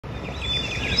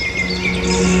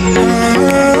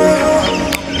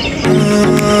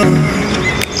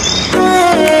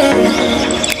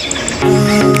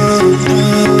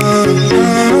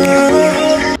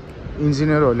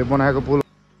इन्जिनियरहरूले बनाएको पुल।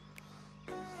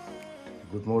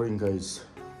 Good morning guys,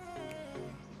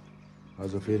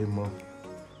 आज फेरि म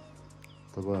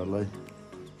तपाईहरुलाई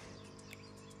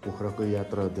पोखराको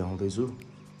यात्रा देखाउँदैछु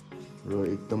र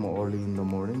एकदम अर्ली इन द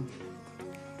मर्निङ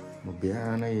म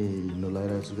बिहानै हिँड्न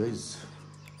लागिरहेको छु गाइज।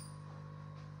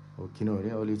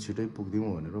 किनभने अलि छिटै पुग्दिउँ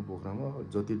भनेर पोखरामा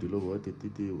जति ढिलो भयो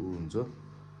त्यति हुन्छ।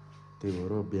 त्यही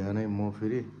भएर बिहानै म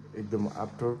फेरि एकदम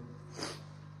आफ्टर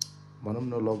भनौँ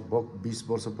न लगभग 20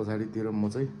 वर्ष पछाडितिर म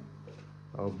चाहिँ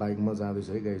बाइकमा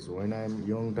जाँदैछु है गाइज। होइन आइएम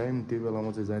यङ टाइम त्यो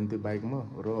बेलामा चाहिँ जान्थेँ बाइकमा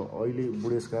र अहिले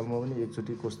बुढेसकालमा पनि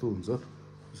एकचोटि कस्तो हुन्छ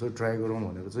यसो ट्राई गरौँ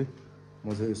भनेर चाहिँ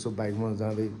म चाहिँ यसो बाइकमा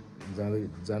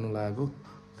जानु लागेको।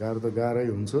 गाह्रो त गाह्रै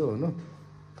हुन्छ होइन,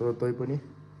 तर तैपनि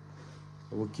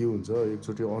अब के हुन्छ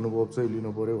एकचोटि अनुभव चाहिँ लिनु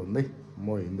पऱ्यो भन्दै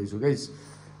म हिँड्दैछु गाइज।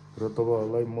 र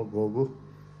तपाईँहरूलाई म गएको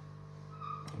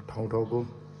ठाउँको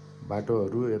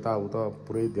बाटोहरू यताउता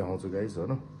पुरै देखाउँछु गाइज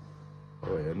होइन। अब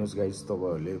हेर्नुहोस् गाइज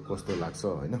तपाईँहरूले कस्तो लाग्छ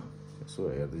होइन, यसो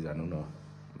हेर्दै जानु न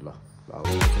ल।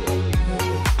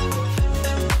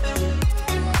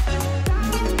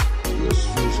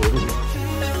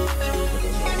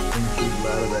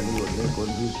 लाएर जाने भन्ने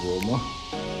कन्फ्युज भयो म।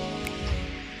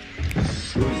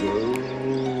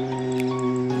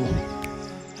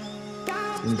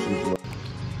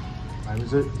 हामी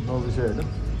चाहिँ नबिर्स्यो होइन,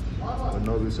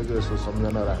 नबिर्सेको यसो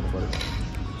सम्झना राख्नु पऱ्यो।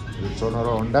 यो चना र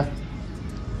अन्डा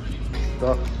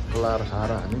टक्क लाएर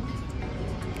खाएर हामी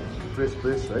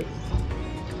फ्रेस है।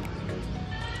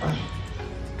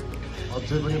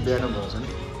 अझै पनि बिहान भएछ नि,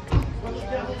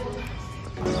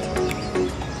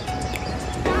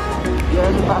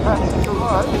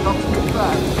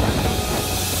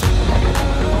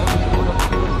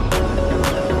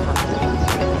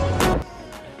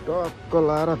 टक्क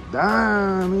लाएर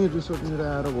दामी रिसोर्टनिर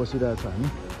आएर बसिरहेछ हामी।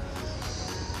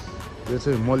 यो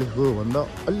चाहिँ मलिखको भन्दा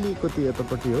अलिकति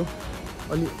यतापट्टि हो,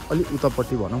 अलि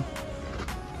उतापट्टि भनौँ।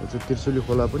 यो चाहिँ त्रिशुली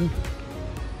खोला पनि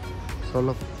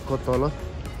सलक्क तल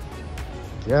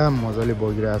क्या मजाले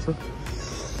बगिरहेछ।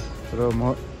 र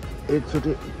म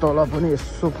एकचोटि तल पनि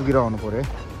यसो पुगेर आउनु पऱ्यो है।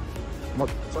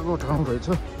 मजाको ठाउँ रहेछ,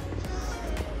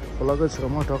 खोलाकै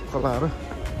छेउमा टक्क लाएर।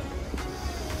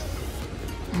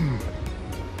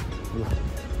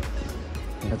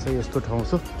 यहाँ चाहिँ यस्तो ठाउँ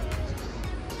छ,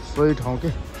 सही ठाउँ के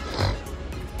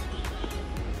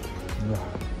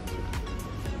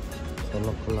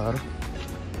सलक्क लाएर।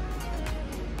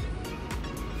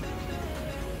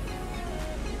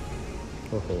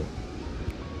 ओहो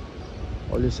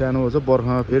अलि सानो छ,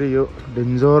 बर्खामा फेरि यो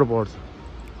डेन्जर पर्छ।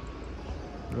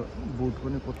 र बुट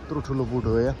पनि कत्रो ठुलो बुट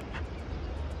हो यहाँ।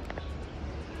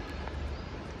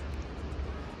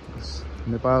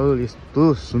 नेपाल यस्तो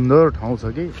सुन्दर ठाउँ छ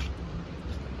कि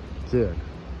के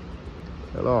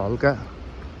यसलाई हल्का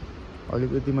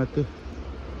अलिकति मात्रै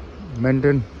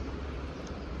मेन्टेन,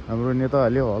 हाम्रो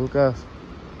नेताहरूले हल्का,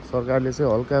 सरकारले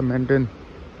चाहिँ हल्का मेन्टेन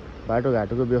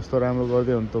बाटोघाटोको व्यवस्था राम्रो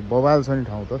गरिदियो भने त बवाल छ नि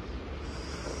ठाउँ त।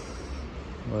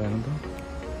 भएन त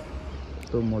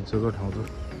यस्तो मजाको ठाउँ छ।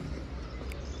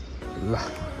 ल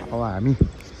अब हामी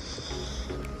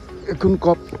एकन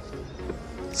कप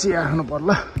चिया खानु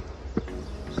पर्ला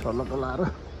सल्लको लाएर।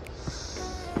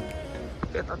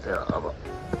 यतातिर अब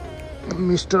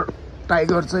मिस्टर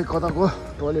टाइगर चाहिँ कता गयो,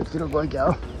 टोइलेटतिर गयो क्या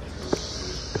हो।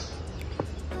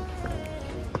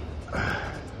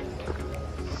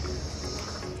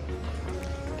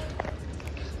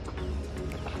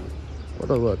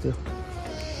 कता गयो त्यो?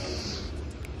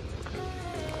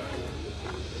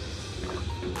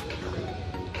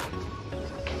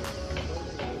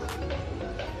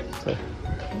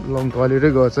 लङ टोइलेटै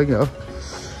गएछ कि हो।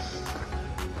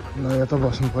 ल यता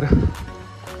बस्नु पर्यो,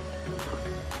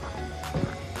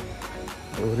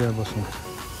 यहाँ बस्नु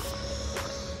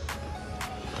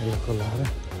यो लाएर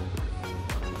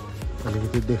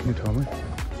अलिकति देख्ने ठाउँमै।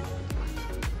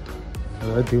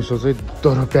 र दिउँसो चाहिँ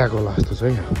डर प्याक होला जस्तो छ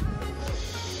यहाँ,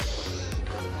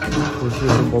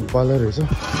 कुर्सीहरू बब्बालै रहेछ।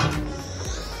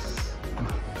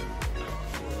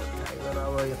 टाइगर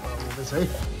अब यता आउँदैछ है,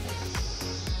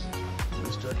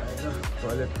 mister tiger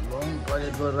toilet long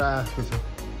toilet गरेर आएको छ।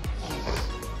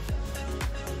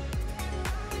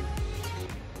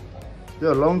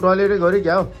 त्यो लङ टोइलेटै गऱ्यो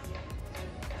क्या हो?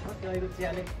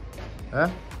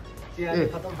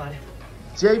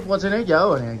 चिया पछेन है क्या हो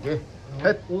भने के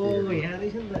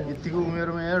यतिको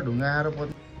उमेरमा यहाँ ढुङ्गा आएर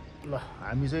पछि। ल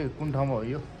हामी चाहिँ कुन ठाउँमा हो?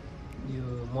 यो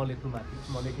मलेखु माथि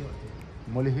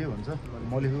मलेखै भन्छ,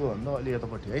 मलेखु भन्दा अलि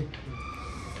यतापट्टि है।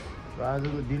 र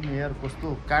आजको दिन यार कस्तो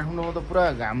काठमाडौँमा त पुरा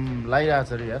घाम लागिरहेछ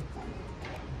अरे यार।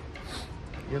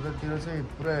 यतातिर चाहिँ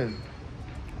पुरा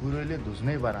कुरोले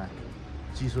धुस्नै पारा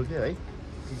चिसो के है,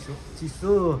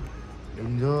 चिसो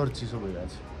डेन्जर चिसो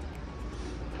भइरहेछ।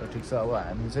 ठिक छ अब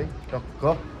हामी चाहिँ टक्क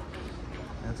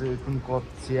यहाँ चाहिँ कुन कप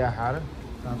चिया खाएर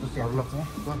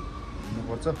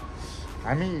हिँड्नुपर्छ।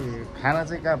 हामी खाना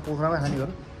चाहिँ कहाँ पोखरामै खाने हो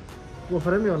र?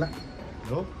 पोखरामै होला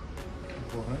हो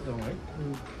पोखरामै जाउँ है।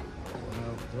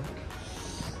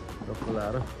 टक्क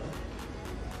लाएर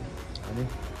अनि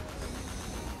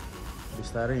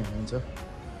बिस्तारै हिँडिन्छ।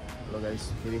 ल गाइस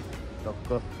फेरि टक्क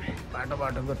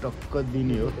बाटोको टक्क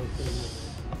दिने हो।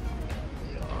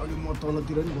 अघि म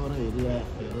तलतिर नि गएर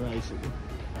हेरेर आइसक्यो।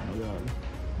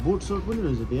 बोट सर्ट पनि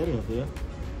रहेछ त्यहाँ हेर्दै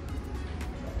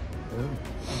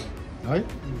है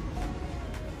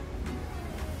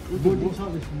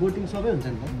बोटिङ सबै हुन्छ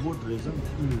नि त। बोट रहेछ नि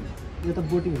यो त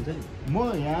बोटिङ हुन्छ नि। म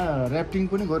यहाँ ऱ्याफ्टिङ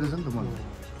पनि गरेछु नि त मैले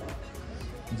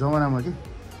जमानामा कि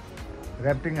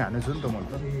ऱ्याफ्टिङ हानेछु नि त मैले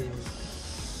त।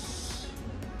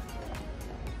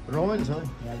 रमाइलो छ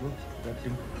यहाँको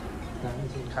ऱ्याफ्टिङ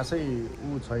खासै ऊ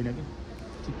छैन कि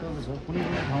ठिक्कको छ। कुनै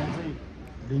कुनै ठाउँ चाहिँ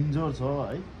डेन्जर छ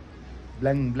है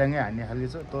ब्ल्याङै हान्ने खालको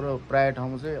छ तर प्रायः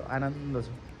ठाउँमा चाहिँ आनन्द छ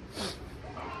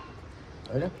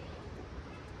होइन।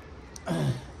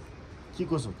 के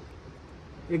कसो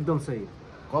एकदम सही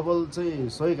कपाल चाहिँ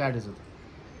सही काटेछ त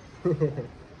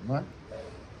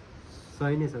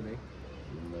सही नै छ भाइ।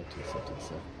 ठिक छ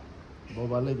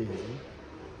बबालै देखेछ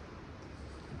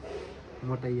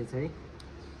मोटाइए छ है।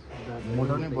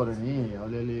 मोटाउनै पऱ्यो नि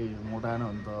अलिअलि मोटाएन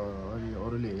भने त अलि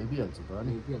अरूले हेपिहाल्छ त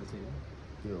अनि हेपिहाल्छ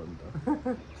त्यो हो नि त।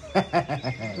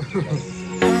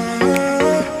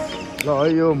 ल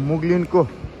यो मुगलिनको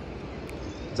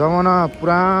जमाना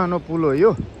पुरानो पुल हो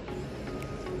यो।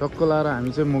 टक्क लाएर हामी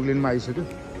चाहिँ मुगलिनमा आइसक्यो।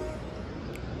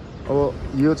 अब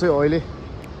यो चाहिँ अहिले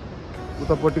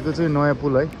उतापट्टिको चाहिँ नयाँ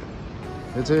पुल है।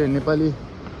 यो चाहिँ नेपाली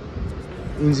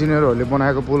इन्जिनियरहरूले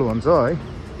बनाएको पुल भन्छ है।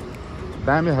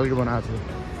 दामी खालको बनाएको थियो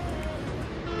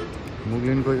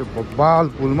मुगलिनको यो बब्बाल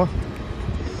पुलमा।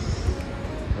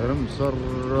 हेरौँ सर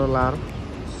लाएर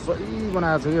सही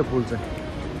बनाएको छ यो पुल चाहिँ।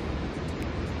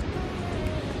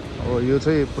 अब यो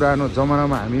चाहिँ पुरानो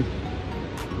जमानामा हामी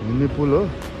हिँड्ने पुल हो।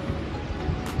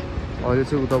 अहिले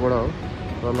चाहिँ उताबाट हो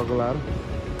तलको लाएर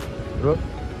र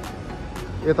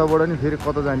यताबाट नि फेरि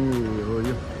कता जाने हो।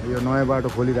 यो नयाँ बाटो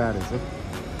खोलिरहेको रहेछ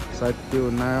सायद त्यो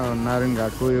नारायण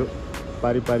घाटको यो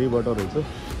पारीबाट रहेछ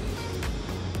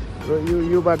र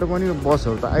यो बाटो पनि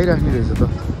बसहरू त आइराख्ने रहेछ त।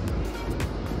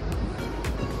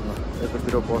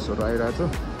 यतातिर बसहरू आइरहेछ।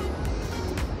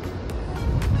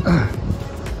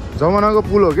 जमानाको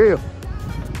पुल हो क्या यो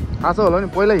थाहा छ होला नि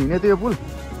पहिला हिँडे थियो यो पुल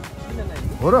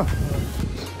हो र।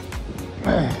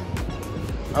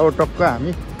 अब टक्क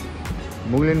हामी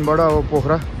मुगलिनबाट अब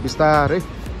पोखरा बिस्तारै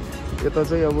यता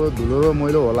चाहिँ अब धुलो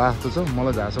मैलो होला जस्तो छ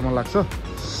मलाई जहाँसम्म लाग्छ।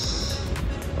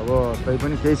 अब तै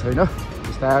पनि केही छैन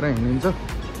बिस्तारै हिँडिन्छ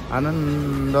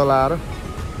आनन्द लाएर।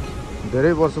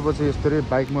 धेरै वर्षपछि यस्तरी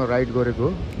बाइकमा राइड गरेको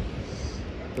हो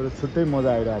तर छुट्टै मजा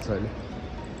आइरहेछ अहिले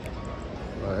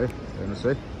है। हेर्नुहोस्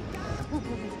है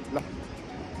ल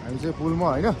हामी चाहिँ पुलमा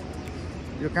होइन।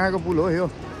 यो कहाँको पुल हो यो?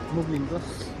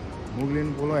 मुगलिन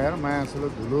पुल हो। हेर मायासले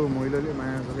धुलो मैलोले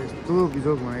मायासले यस्तो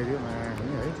बिजोग बनाइदियो माया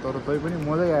नि है तर तै पनि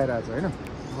मजै आइरहेछ होइन।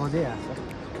 मजै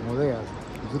आएछ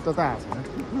जुत्ता त आएको छैन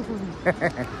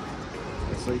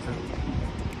सही छ।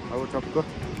 अब टक्क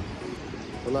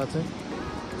खोला चाहिँ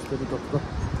यस्तरी टक्क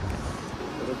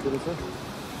यतातिर छ।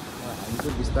 हामी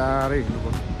चाहिँ बिस्तारै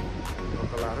हिँड्नुपर्छ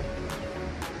टक्क लाएर।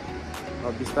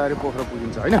 अब बिस्तारै पोखरा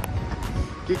पुगिन्छ होइन।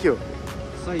 के हो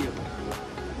सही हो।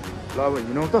 ल अब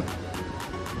हिँडौँ त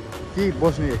कि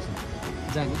बस्ने एकछिन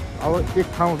जाने। अब एक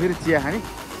ठाउँ फेरि चिया खाने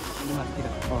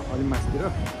अलि मासतिर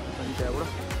अनि त्यहाँबाट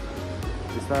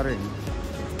बिस्तारै हिँड्नु।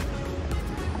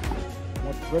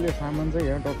 मजाले सामान चाहिँ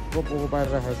यहाँ टक्क पोको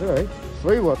पारेर राखेको छ है।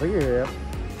 सही भयो त कि यार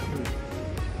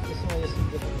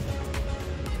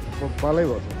पालै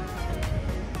भयो त।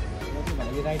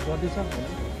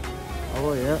 अब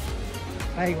यहाँ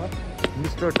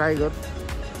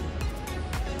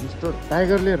मिस्टर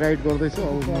टाइगरले राइड गर्दैछ। अब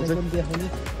म चाहिँ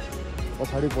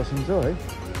पछाडि पसिन्छ है।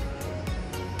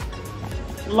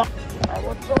 ल अब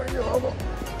चढ्यो अब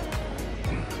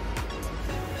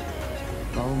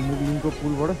मुगलिनको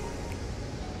पुलबाट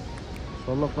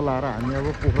सल्लक्क लाएर हामी अब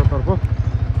पोखरातर्फ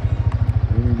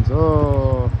हिँडिन्छ।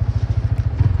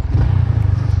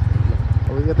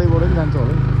 अब यतैबाट पनि जान्छ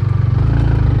होला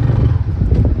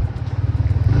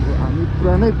हामी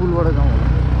पुरानै पुलबाट जाउँ होला।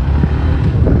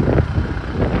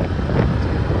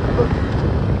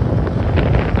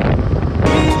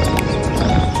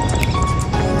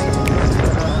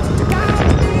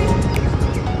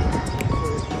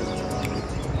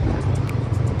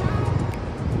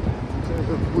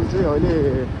 पुल चाहिँ अहिले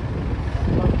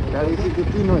गाडी चाहिँ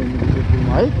त्यति नहिँड्नु त्यो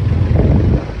पुलमा है।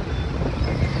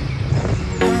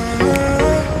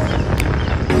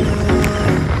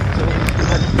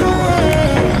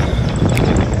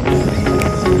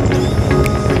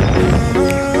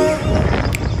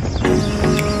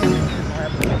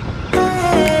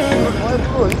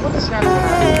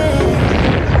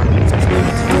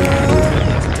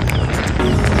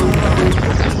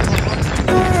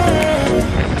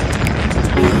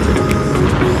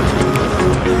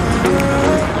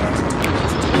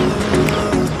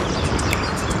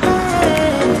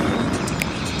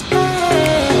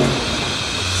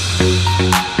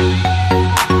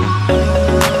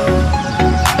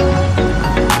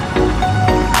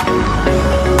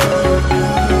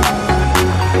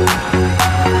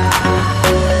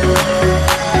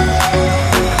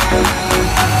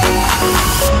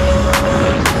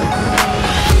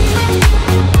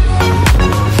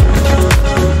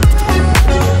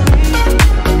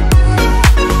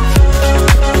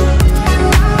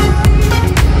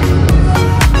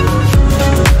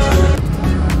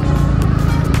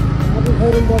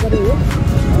 रुम बजार हो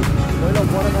पहिला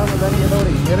बडागाउँमा जाने यताबाट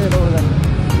हिँडेर यताबाट जाने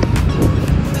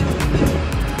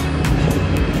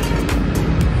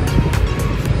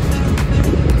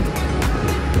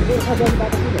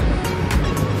बाटो के भयो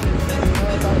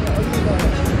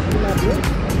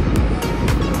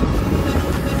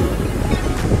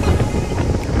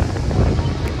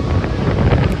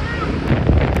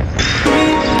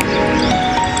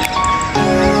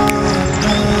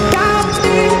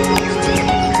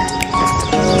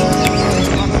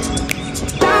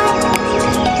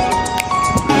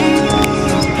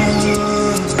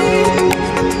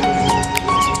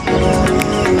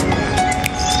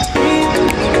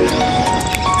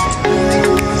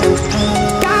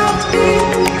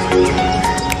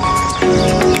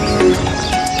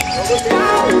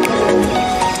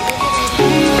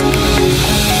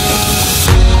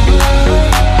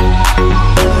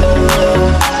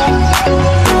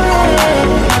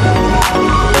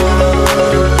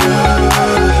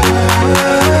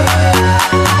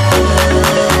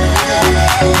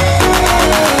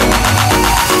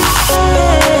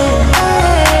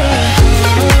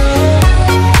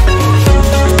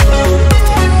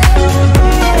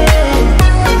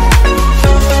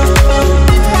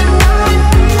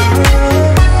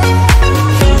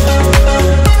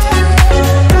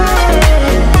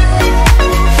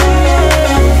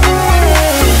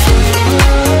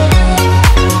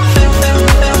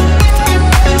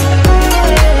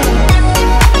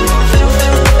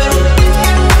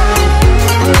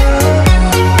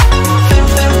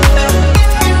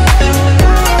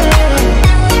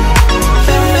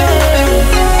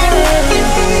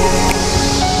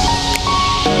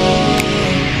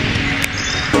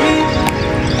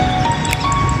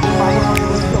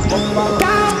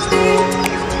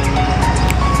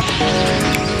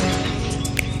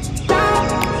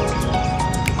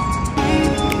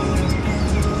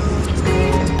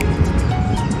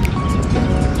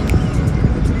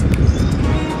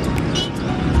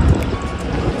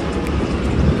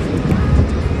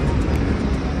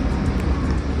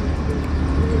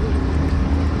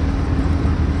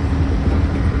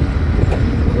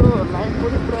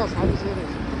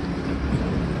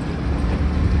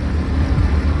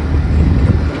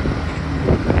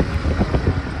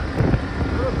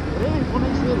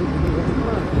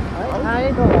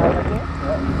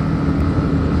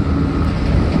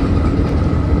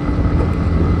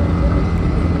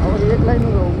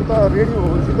रेडी हो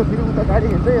त फेरि उता गाडी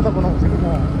हिँड्छ यता बनाउँछ कि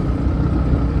म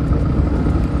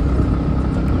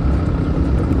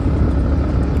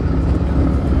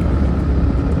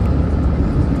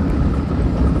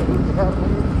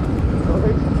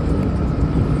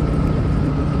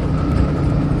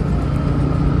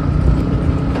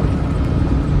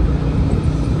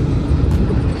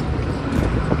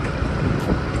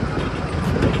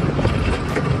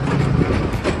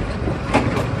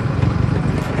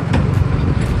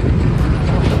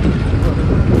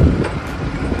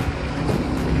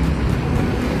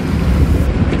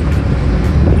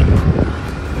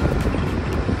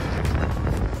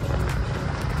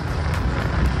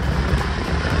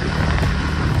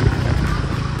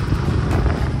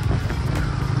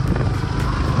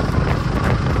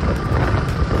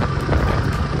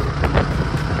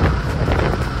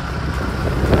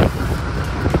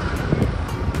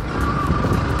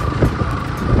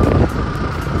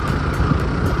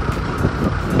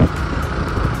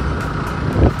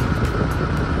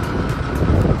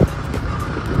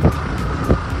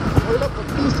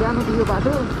सानो थियो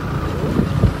बाटो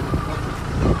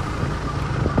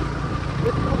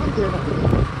यत्रो पनि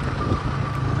थिएन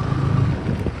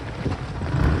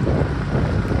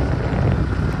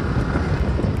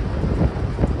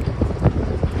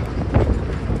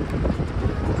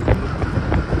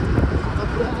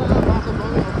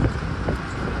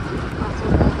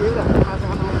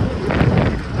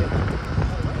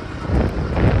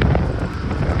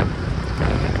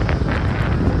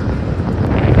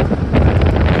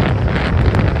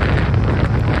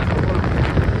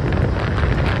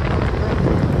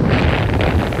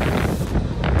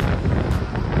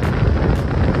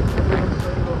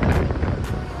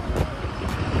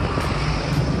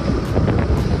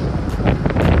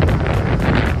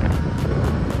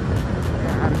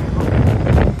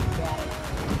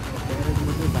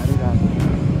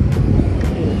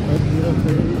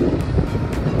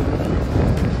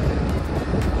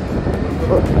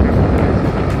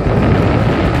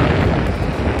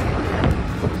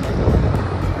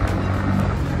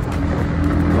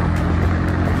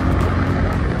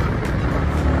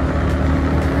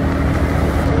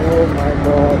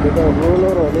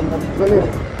रोलरहरूले मजाले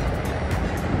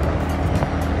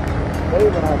सही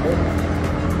बनाएको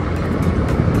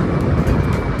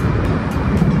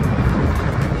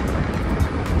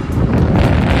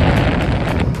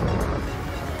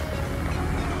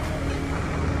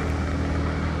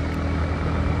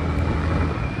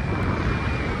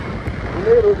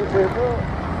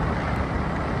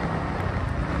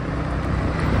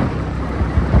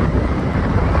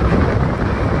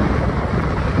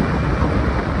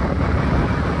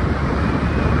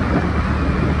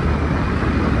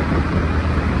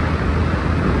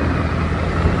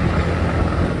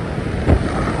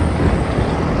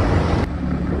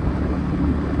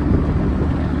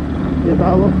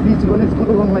यता अब बिच पनि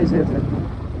खलगङ लागिसकेको छ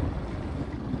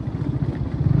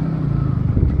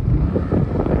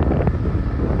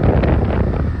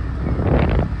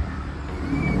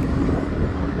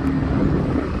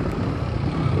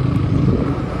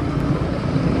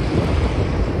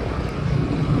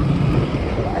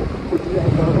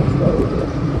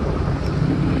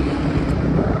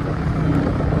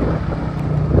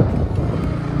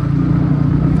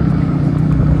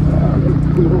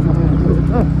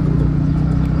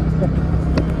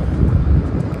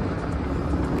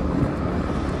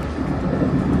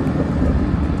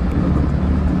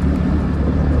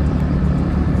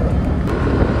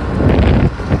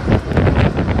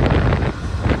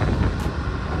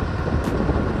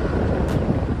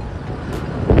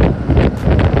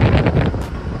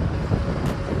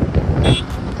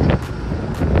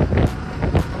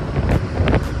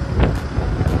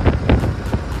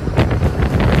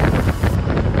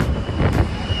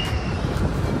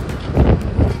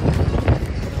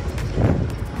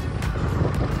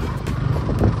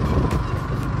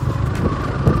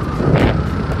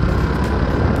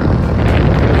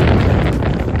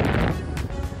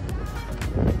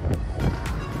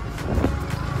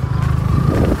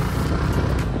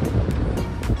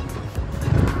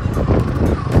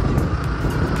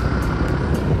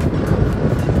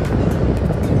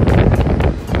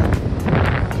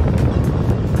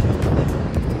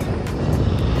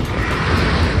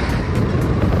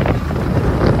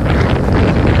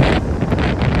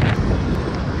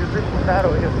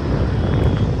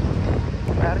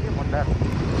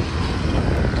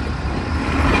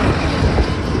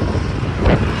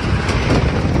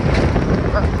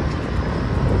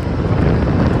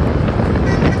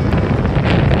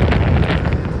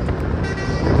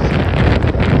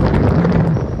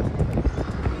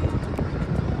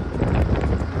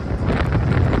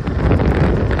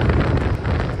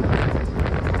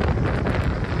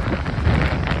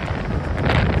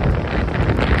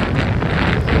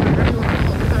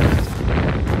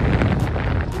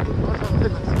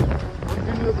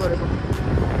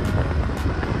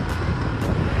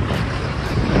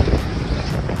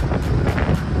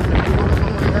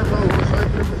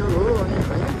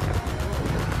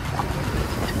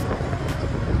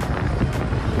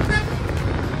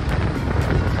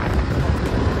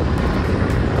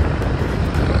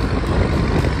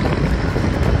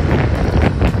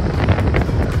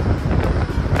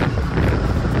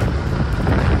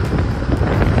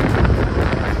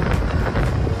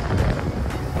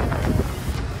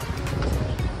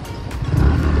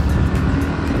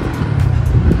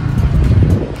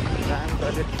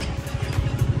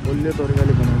बलियो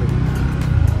तरिकाले बनाउँदै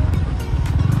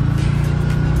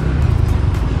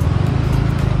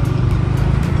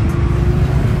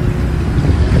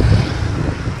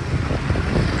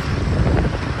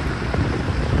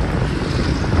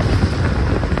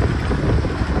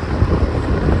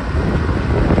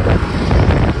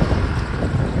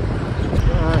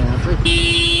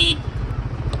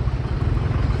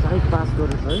साइड पास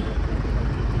गरेछ है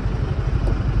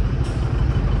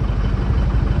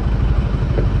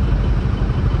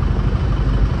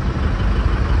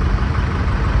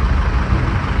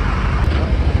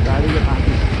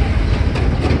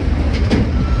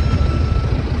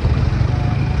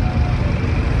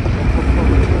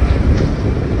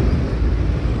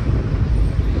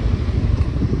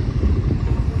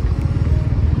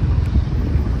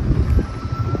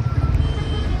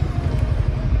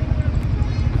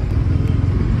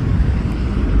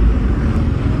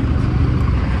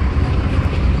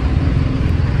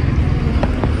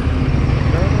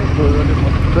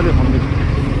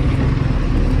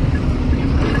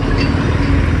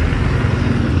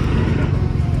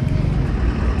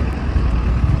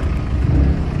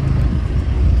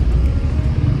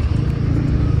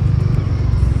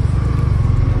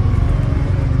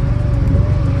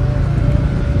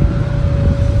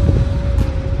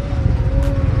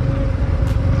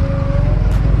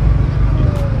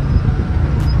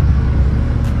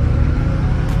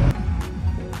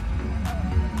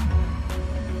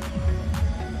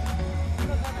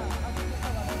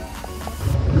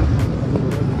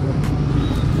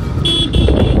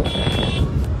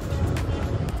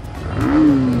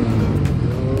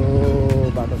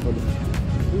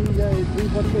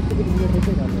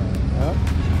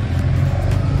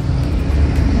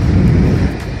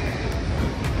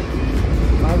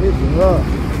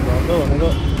भनेको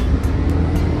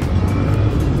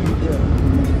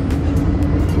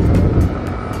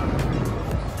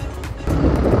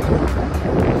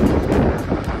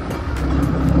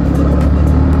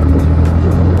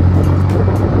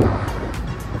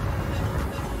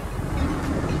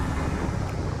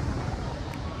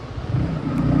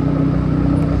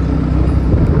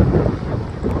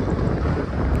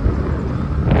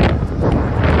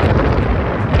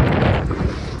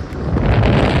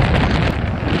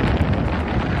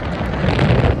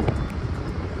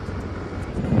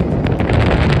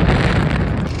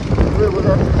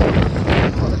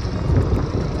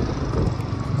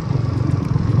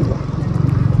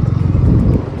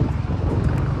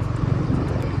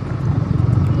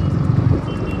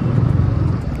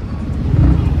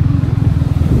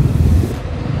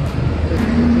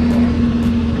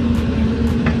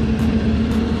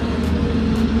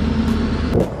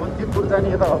जाने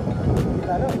यता हो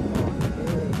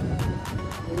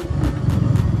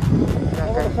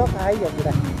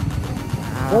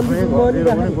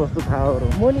कस्तो थाहा हो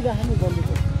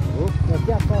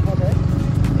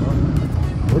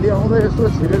भोलि आउँदा यसो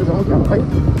छिरेर जाउँ क्या भाइ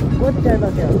कति टाइम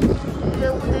लाग्छ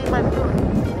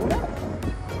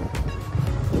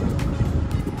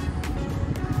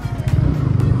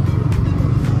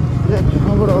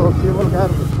यहाँबाट केबल कार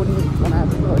पनि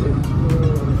बनाएको छ अहिले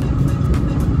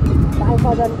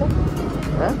पाल्पा जान्छ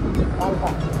पाल्पा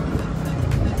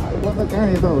त कहाँ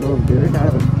यताहरू धेरै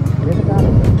टाढो धेरै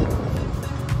टाढो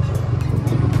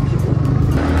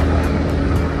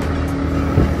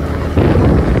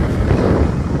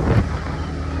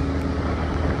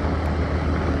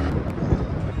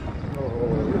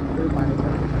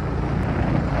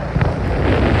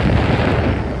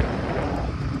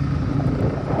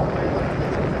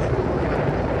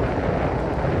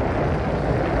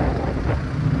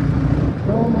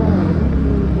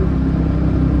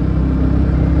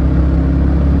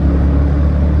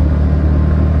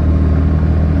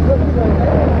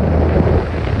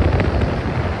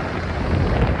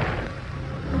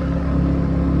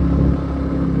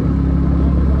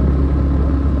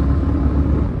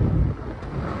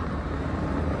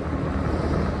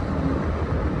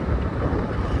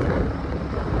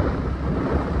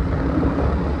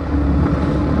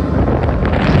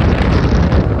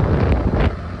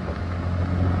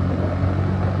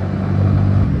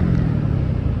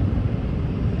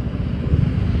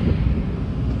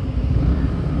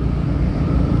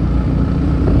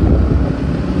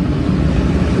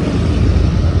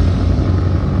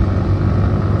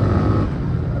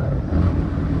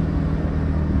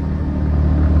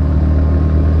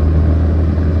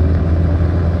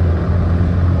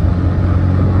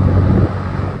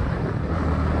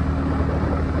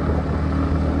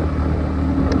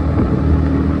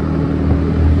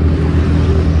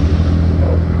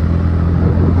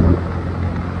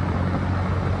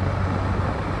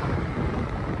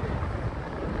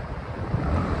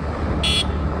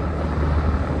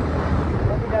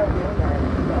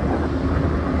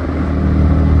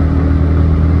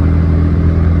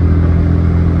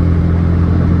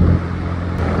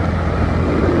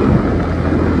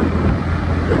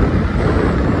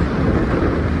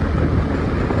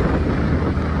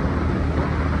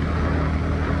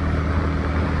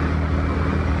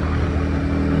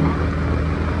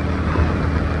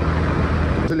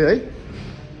है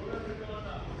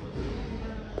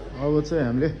अब चाहिँ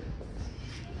हामीले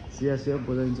चिया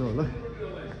बजाइन्छ होला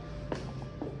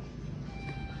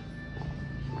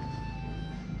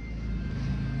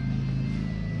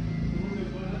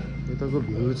यताको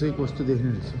भ्यू चाहिँ कस्तो देख्ने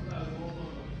रहेछ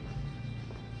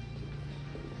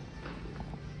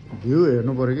भ्यू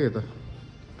हेर्नु पर्यो कि यता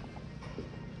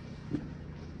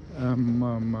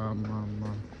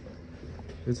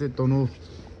यो चाहिँ तनहुँ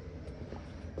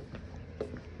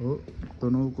हो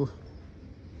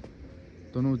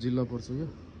तनहुँ जिल्ला पर्छ यो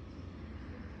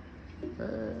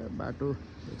बाटो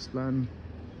एक्सप्लान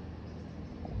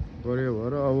गऱ्यो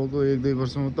भएर अबको 1-2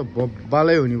 वर्षमा त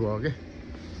बब्बालै हुने भयो के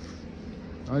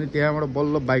अनि त्यहाँबाट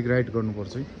बल्ल बाइक राइड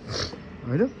गर्नुपर्छ है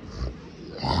हैन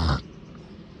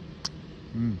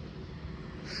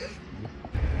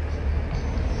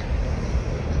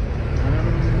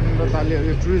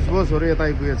यो टुरिस्ट बसहरू यता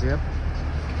आइपुगेछ यार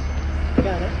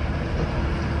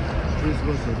टुरिस्ट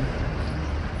बसहरू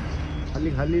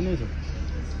खाली नै छ